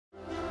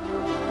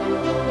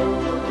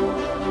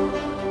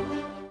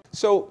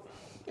So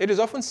it is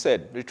often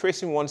said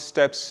retracing one's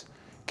steps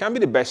can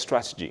be the best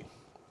strategy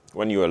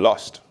when you are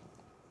lost.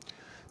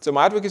 So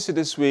my advocacy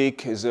this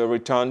week is a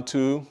return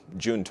to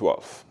June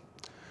 12th.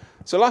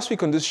 So last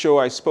week on this show,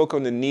 I spoke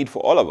on the need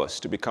for all of us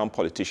to become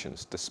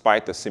politicians,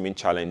 despite the seeming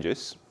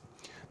challenges.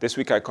 This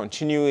week, I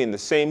continue in the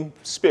same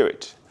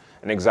spirit,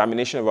 an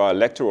examination of our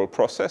electoral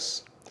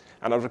process,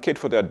 and advocate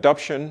for the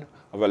adoption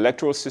of an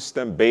electoral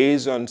system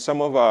based on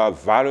some of our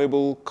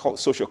valuable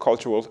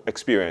socio-cultural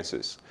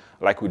experiences,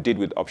 like we did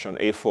with option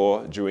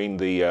A4 during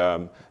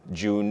the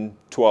June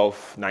 12,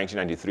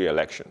 1993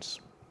 elections.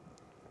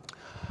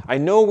 I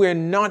know we're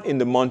not in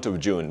the month of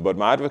June, but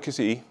my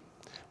advocacy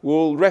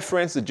will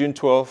reference the June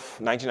 12,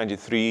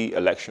 1993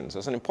 elections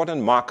as an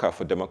important marker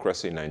for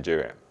democracy in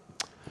Nigeria.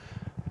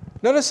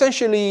 Not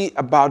essentially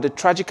about the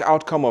tragic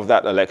outcome of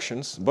that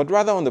elections, but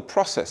rather on the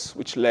process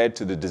which led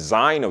to the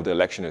design of the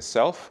election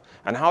itself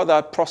and how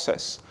that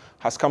process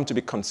has come to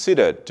be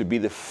considered to be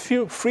the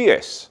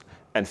freest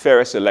and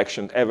fairest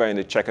election ever in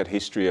the checkered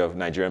history of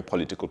Nigerian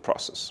political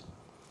process.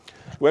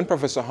 When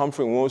Professor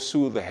Humphrey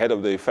Nwosu, the head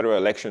of the Federal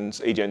Elections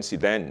Agency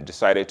then,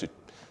 decided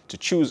to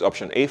choose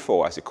option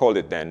A4, as he called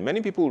it then, many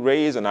people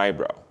raised an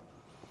eyebrow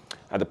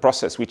at the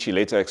process, which he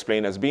later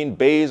explained as being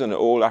based on the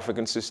old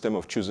African system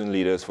of choosing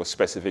leaders for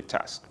specific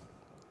tasks.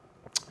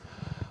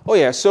 Oh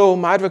yeah, so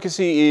my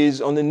advocacy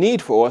is on the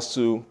need for us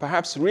to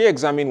perhaps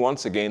re-examine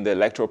once again the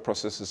electoral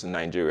processes in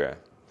Nigeria,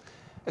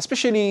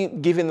 especially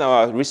given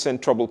our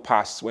recent troubled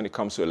past when it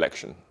comes to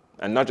election,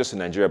 and not just in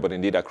Nigeria, but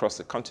indeed across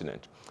the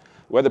continent,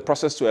 where the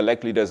process to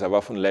elect leaders have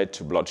often led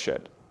to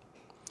bloodshed.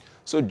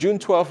 So June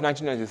 12,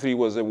 1993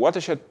 was a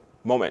watershed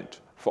moment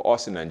for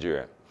us in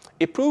Nigeria.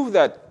 It proved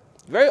that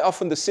very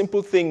often the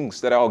simple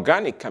things that are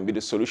organic can be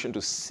the solution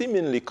to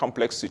seemingly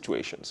complex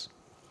situations.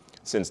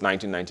 Since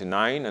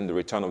 1999 and the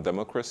return of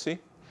democracy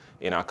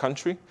in our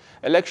country,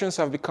 elections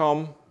have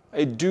become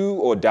a do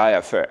or die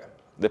affair.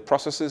 The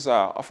processes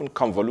are often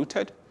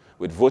convoluted,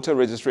 with voter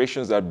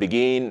registrations that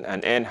begin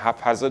and end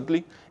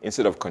haphazardly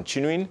instead of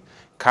continuing,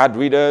 card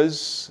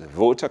readers,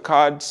 voter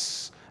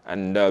cards,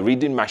 and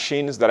reading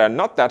machines that are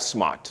not that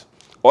smart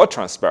or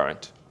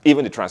transparent,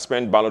 even the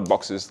transparent ballot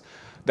boxes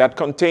that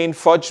contain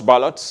forged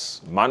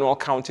ballots, manual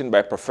counting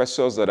by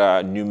professors that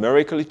are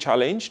numerically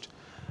challenged,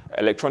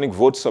 electronic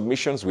vote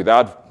submissions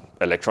without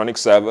electronic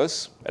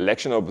servers,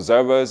 election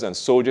observers and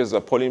soldiers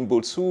at polling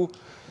booths who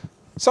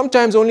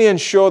sometimes only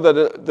ensure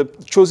that the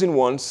chosen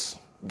ones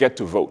get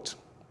to vote.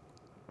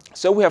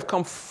 So we have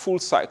come full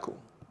cycle.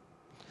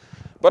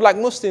 But like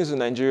most things in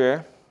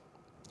Nigeria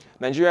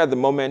at the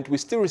moment, we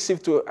still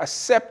receive to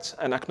accept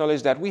and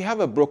acknowledge that we have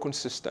a broken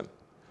system,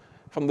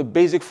 from the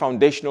basic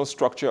foundational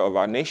structure of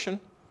our nation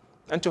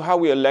and to how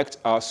we elect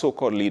our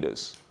so-called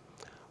leaders.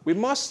 We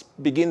must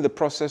begin the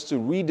process to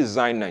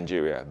redesign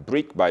Nigeria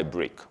brick by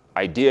brick,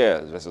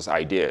 ideas versus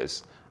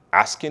ideas,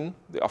 asking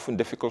the often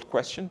difficult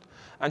question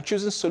and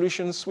choosing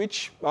solutions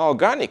which are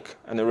organic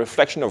and a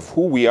reflection of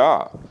who we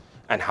are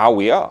and how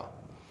we are.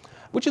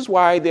 Which is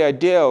why the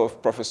idea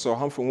of Professor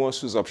Humphrey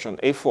Nwosu's option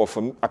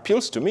A4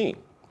 appeals to me,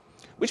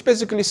 which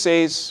basically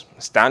says,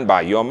 stand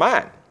by your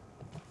man.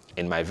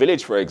 In my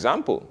village, for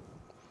example,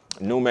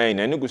 Nume in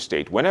Enugu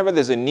State, whenever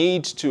there's a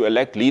need to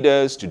elect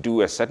leaders to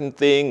do a certain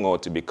thing or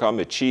to become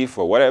a chief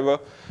or whatever,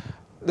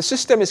 the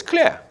system is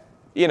clear.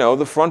 You know,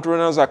 the front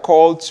runners are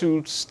called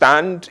to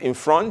stand in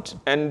front,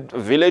 and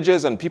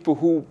villagers and people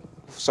who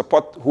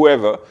support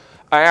whoever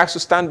are asked to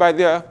stand by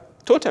their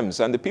totems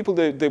and the people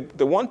they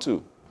want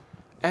to.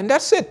 And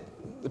that's it.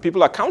 The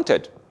people are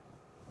counted.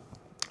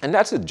 And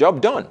that's it,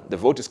 job done. The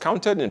vote is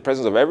counted in the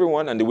presence of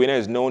everyone, and the winner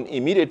is known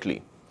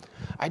immediately.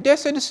 I dare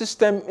say the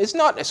system is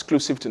not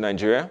exclusive to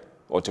Nigeria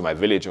or to my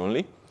village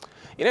only.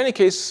 In any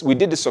case, we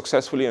did this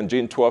successfully on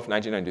June 12,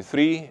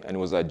 1993, and it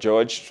was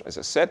adjudged, as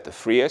I said, the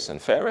freest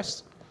and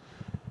fairest.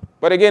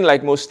 But again,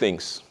 like most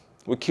things,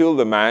 we killed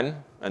the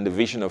man and the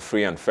vision of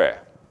free and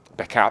fair,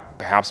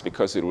 perhaps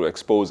because it will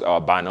expose our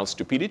banal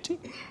stupidity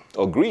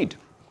or greed.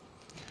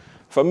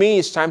 For me,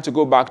 it's time to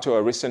go back to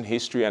our recent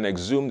history and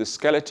exhume the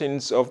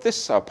skeletons of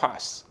this, our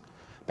past.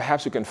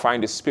 Perhaps we can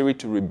find the spirit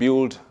to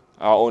rebuild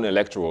our own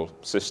electoral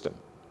system.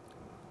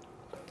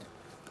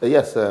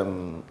 Yes,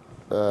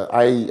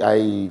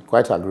 I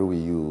quite agree with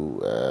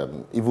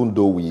you. Even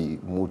though we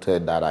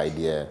mooted that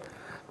idea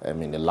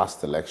in the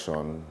last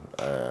election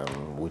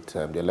with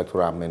the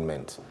electoral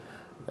amendment,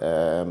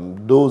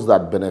 those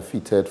that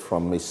benefited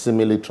from a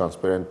seemingly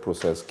transparent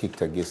process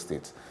kicked against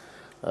it.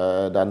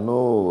 That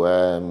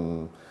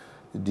no,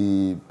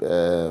 the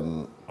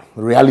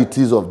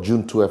realities of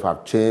June 12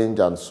 have changed,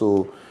 and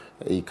so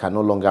it can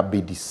no longer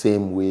be the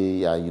same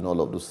way,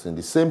 all of those things.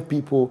 The same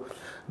people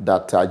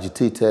that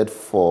agitated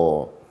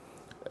for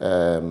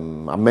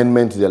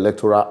amendment to the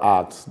Electoral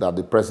Act, that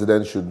the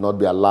president should not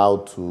be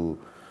allowed to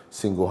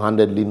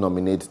single-handedly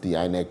nominate the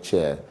INEC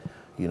chair,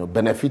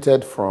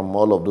 benefited from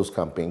all of those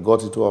campaigns,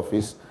 got into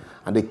office,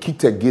 and they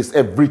kicked against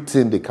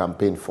everything they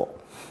campaigned for.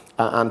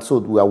 And so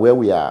we are where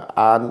we are.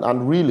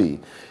 And really,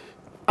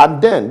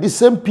 and then the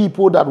same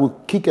people that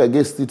will kick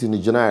against it in the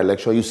general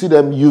election, you see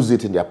them use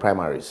it in their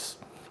primaries.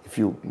 if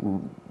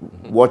you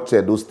watch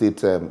those state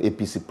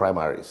APC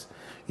primaries,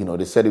 you know,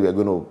 they said they were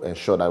going to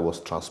ensure that it was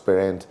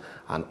transparent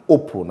and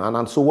open.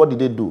 And so what did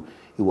they do?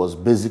 It was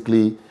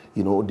basically,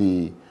 you know,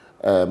 the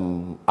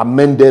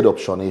amended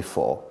option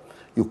A4.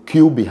 You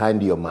queue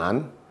behind your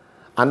man,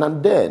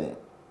 and then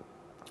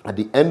at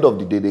the end of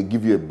the day, they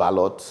give you a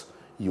ballot,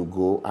 you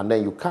go, and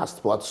then you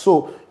cast. But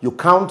so you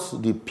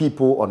count the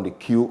people on the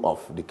queue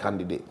of the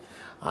candidate.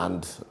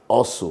 And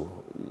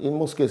also, in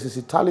most cases,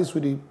 it tallies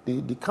with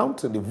the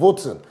counting, the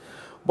voting.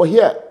 But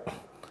here,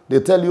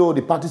 they tell you,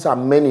 the parties are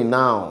many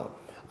now.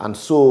 And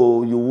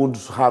so you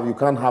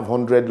can't have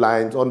 100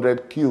 lines,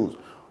 100 queues.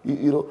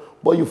 You know,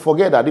 but you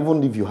forget that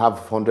even if you have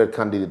 100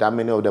 candidates, how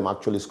many of them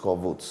actually score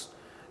votes,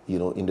 you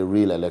know, in the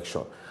real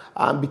election?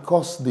 And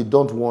because they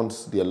don't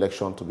want the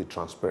election to be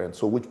transparent.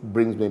 So which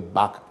brings me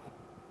back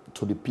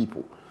to the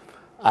people.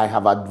 I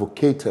have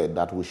advocated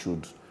that we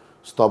should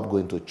stop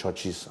going to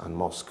churches and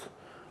mosques.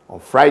 On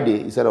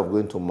Friday, instead of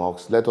going to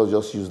mosques, let us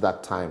just use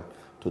that time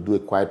to do a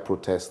quiet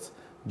protest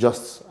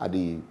just at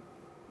the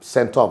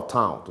center of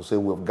town to say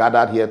we've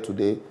gathered here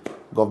today,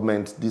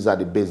 government, these are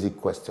the basic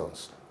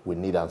questions we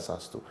need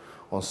answers to.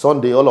 On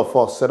Sunday, all of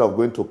us, instead of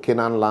going to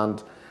Canaan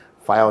land,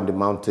 Fire on the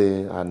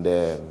Mountain, and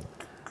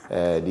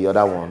the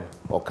other one,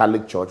 or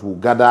Catholic Church, we'll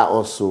gather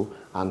also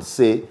and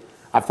say,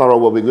 after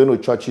all, we're going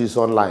to churches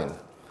online.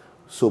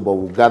 So, but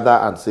we'll gather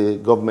and say,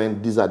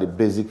 government, these are the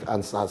basic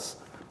answers,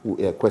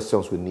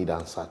 questions we need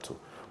answer to.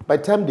 By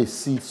the time they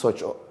see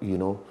such, you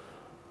know,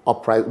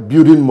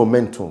 building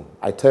momentum,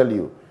 I tell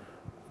you,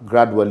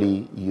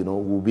 gradually, you know,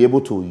 we'll be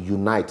able to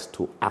unite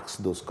to ask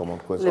those common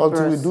questions.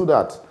 Until we do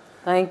that,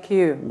 thank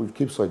you. We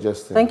keep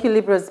suggesting. Thank you,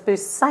 Libra. It's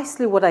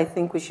precisely what I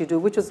think we should do,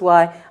 which is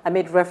why I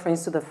made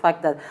reference to the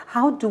fact that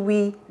how do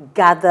we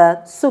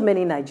gather so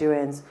many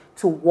Nigerians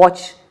to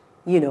watch,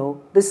 you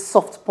know, this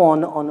soft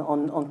porn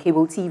on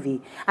cable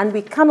TV? And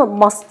we cannot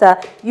muster,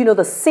 you know,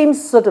 the same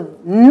sort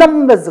of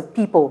numbers of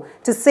people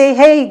to say,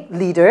 hey,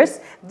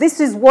 leaders, this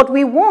is what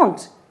we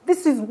want.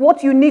 This is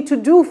what you need to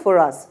do for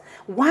us.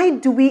 Why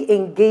do we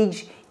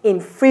engage in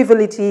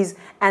frivolities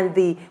and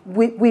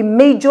we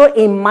major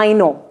in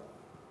minor?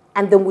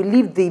 And then we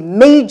leave the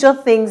major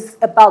things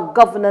about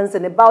governance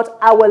and about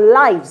our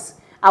lives,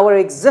 our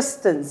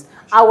existence,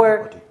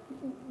 our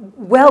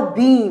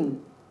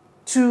well-being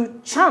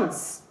to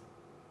chance.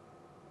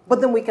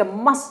 But then we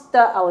can muster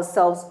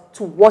ourselves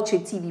to watch a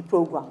TV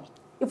program.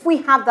 If we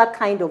have that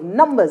kind of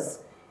numbers,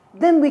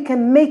 then we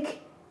can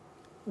make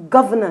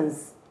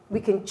governance.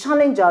 We can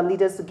challenge our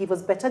leaders to give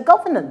us better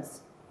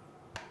governance.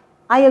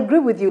 I agree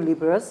with you,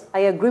 Liberals. I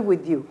agree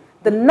with you.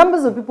 The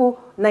numbers of people,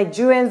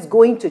 Nigerians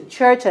going to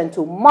church and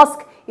to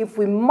mosque, if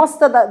we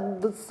muster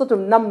that sort of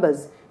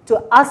numbers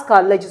to ask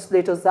our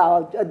legislators,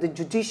 the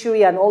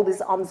judiciary and all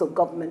these arms of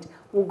government,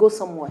 we'll go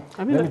somewhere.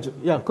 I mean,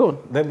 yeah, go on.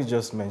 Let me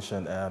just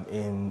mention,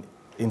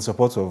 in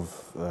support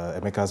of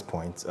Emeka's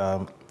point,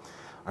 I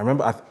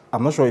remember,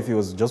 I'm not sure if it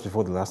was just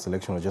before the last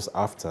election or just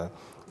after,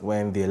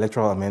 when the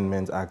Electoral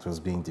Amendment Act was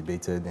being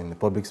debated in the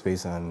public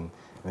space and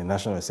in the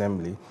National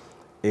Assembly,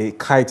 a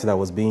kite that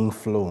was being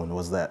flown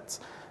was that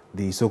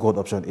the so-called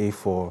option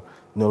A4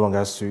 no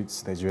longer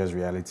suits Nigeria's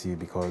reality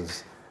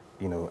because,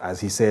 you know, as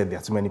he said, there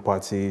are too many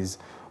parties,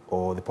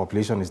 or the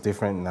population is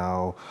different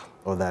now,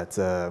 or that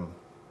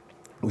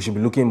we should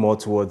be looking more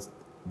towards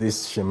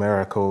this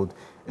chimera called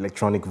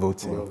electronic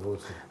voting.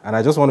 And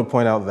I just want to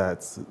point out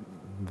that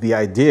the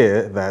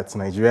idea that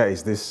Nigeria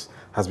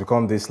has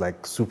become this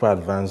like super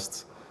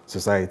advanced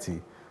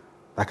society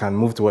that can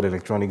move toward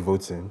electronic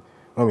voting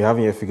when we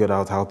haven't yet figured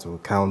out how to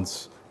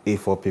count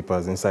A4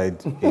 papers inside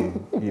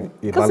a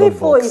because ballot A4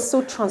 box. is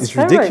so transparent. It's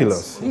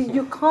ridiculous.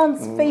 You can't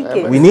fake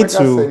it. We need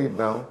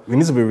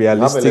to be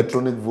realistic. Have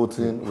electronic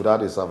voting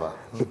without a server.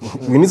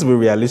 We need to be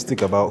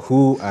realistic about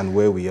who and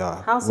where we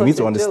are. We need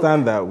to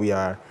understand that we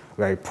are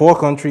a poor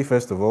country,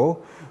 first of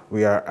all.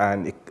 We are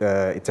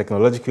a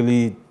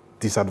technologically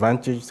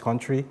disadvantaged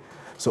country.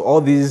 So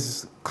all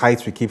these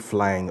kites we keep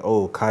flying,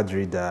 card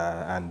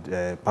reader and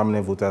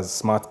permanent voters,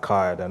 smart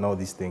card and all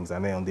these things,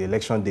 and then on the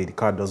election day, the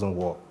card doesn't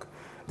work.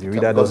 The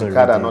reader doesn't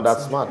read it. Not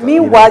that smart.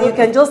 Meanwhile, you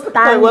can just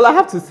stand well, I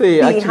have to say,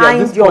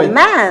 behind your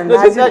man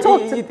as you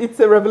talk to... It's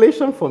a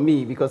revelation for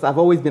me because I've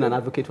always been an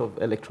advocate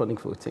of electronic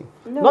voting.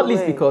 Not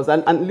least because,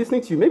 and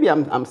listening to you, maybe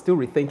I'm still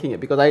rethinking it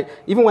because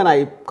even when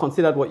I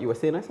considered what you were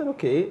saying, I said,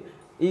 okay,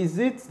 is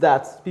it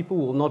that people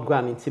will not go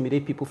and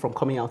intimidate people from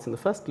coming out in the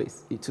first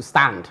place to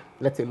stand,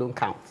 let alone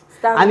count?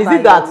 And is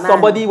it that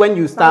somebody, when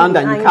you stand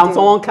and you count,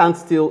 someone can't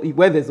still,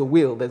 where there's a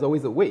will, there's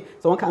always a way.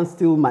 Someone can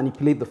still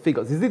manipulate the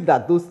figures. Is it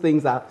that those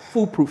things are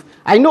foolproof?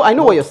 I know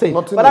what you're saying,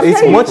 but I'm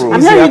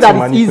hearing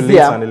that it's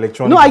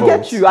easier. No, I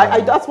get you.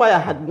 That's why I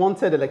had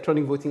wanted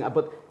electronic voting,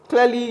 but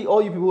clearly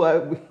all you people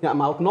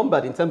I'm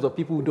outnumbered in terms of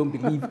people who don't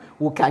believe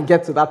who can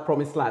get to that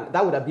promised land.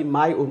 That would have been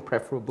my own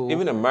preferable.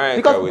 Even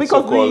America,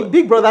 because the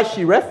Big Brother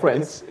she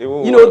referenced,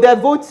 they're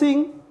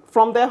voting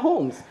from their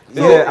homes.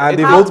 So and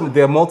they vote.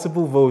 There are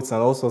multiple votes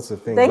and all sorts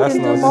of things. That's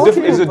not.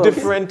 It's a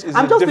different.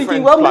 I'm just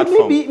thinking. Well,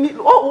 maybe.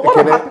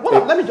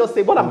 Let me just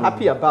say what I'm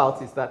happy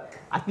about is that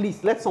at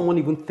least let someone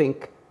even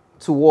think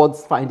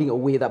towards finding a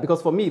way that,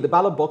 because for me, the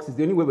ballot box is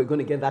the only way we're going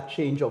to get that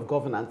change of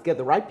governance, get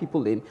the right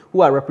people in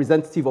who are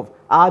representative of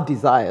our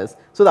desires,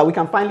 so that we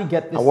can finally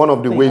get this. And one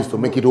of the ways to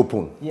make it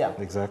open. Yeah.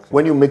 Exactly.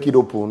 When you make it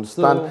open,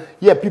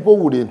 yeah, people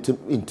would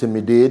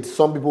intimidate,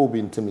 some people will be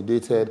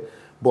intimidated,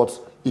 but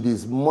it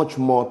is much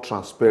more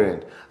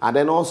transparent. And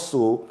then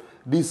also,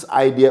 this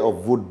idea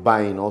of vote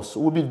buying also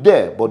will be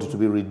there, but it will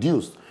be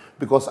reduced,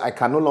 because I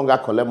can no longer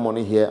collect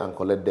money here and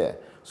collect there.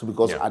 So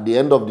because at the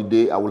end of the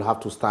day, I will have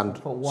to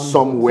stand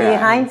somewhere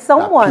behind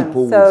someone that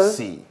people will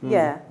see.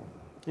 Yeah.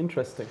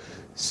 Interesting.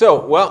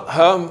 So,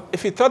 well,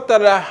 if you thought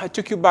that I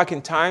took you back in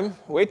time,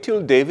 wait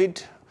till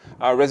David,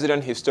 our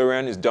resident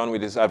historian, is done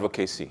with his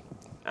advocacy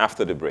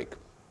after the break.